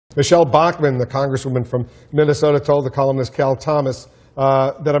Michelle Bachmann, the congresswoman from Minnesota, told the columnist Cal Thomas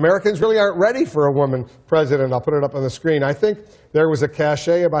that Americans really aren't ready for a woman president. I'll put it up on the screen. I think there was a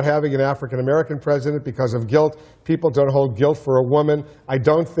cachet about having an African-American president because of guilt. People don't hold guilt for a woman. I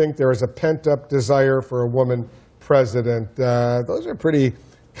don't think there is a pent-up desire for a woman president. Those are pretty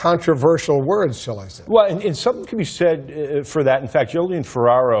controversial words, shall I say. Well, and something can be said for that. In fact, Jolene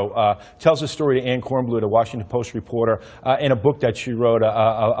Ferraro tells a story to Ann Kornblut, a Washington Post reporter, in a book that she wrote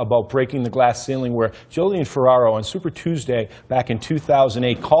about breaking the glass ceiling, where Jolene Ferraro on Super Tuesday back in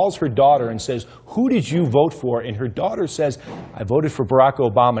 2008 calls her daughter and says, "Who did you vote for?" And her daughter says, "I voted for Barack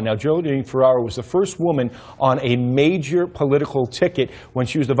Obama." Now, Jolene Ferraro was the first woman on a major political ticket when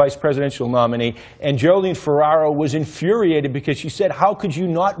she was the vice presidential nominee. And Jolene Ferraro was infuriated because she said, "How could you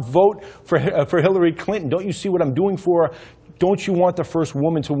not vote for Hillary Clinton? Don't you see what I'm doing for her? Don't you want the first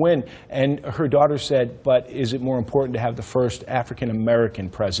woman to win?" And her daughter said, "But is it more important to have the first African-American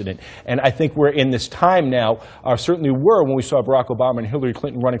president?" And I think we're in this time now, certainly were when we saw Barack Obama and Hillary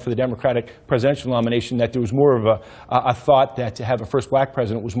Clinton running for the Democratic presidential nomination, that there was more of a thought that to have a first black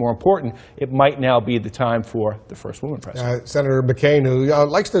president was more important. It might now be the time for the first woman president. Senator McCain,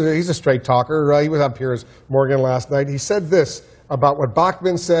 who he's a straight talker. He was up here as Morgan last night. He said this about what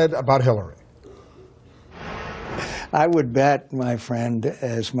Bachmann said about Hillary. I would bet, my friend,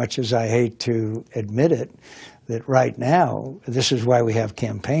 as much as I hate to admit it, that right now, this is why we have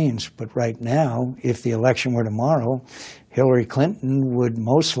campaigns, but right now, if the election were tomorrow, Hillary Clinton would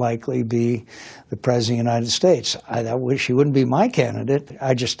most likely be the President of the United States. I wish she wouldn't be my candidate.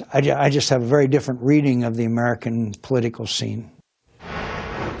 I just have a very different reading of the American political scene.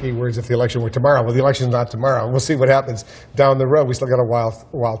 Keywords if the election were tomorrow. Well, the election's not tomorrow. We'll see what happens down the road. We still got a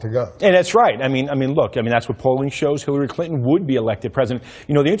while to go. And that's right. I mean, look, that's what polling shows. Hillary Clinton would be elected president.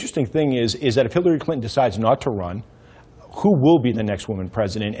 You know, the interesting thing is that if Hillary Clinton decides not to run, who will be the next woman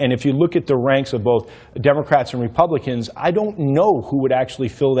president? And if you look at the ranks of both Democrats and Republicans, I don't know who would actually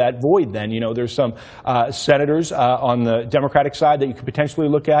fill that void then. You know, there's some senators on the Democratic side that you could potentially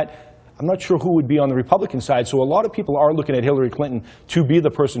look at. I'm not sure who would be on the Republican side. So a lot of people are looking at Hillary Clinton to be the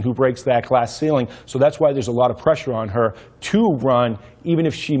person who breaks that glass ceiling. So that's why there's a lot of pressure on her to run, even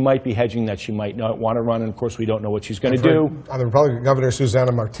if she might be hedging that she might not want to run. And of course, we don't know what she's going to do. On the Republican governor,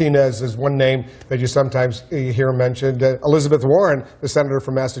 Susana Martinez is one name that you sometimes hear mentioned. Elizabeth Warren, the senator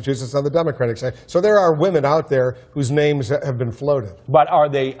from Massachusetts on the Democratic side. So there are women out there whose names have been floated. But are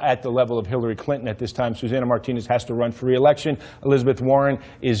they at the level of Hillary Clinton at this time? Susana Martinez has to run for re-election. Elizabeth Warren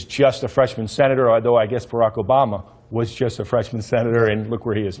is just a freshman senator, although I guess Barack Obama was just a freshman senator, and look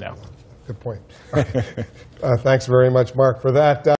where he is now. Good point. Thanks very much, Mark, for that.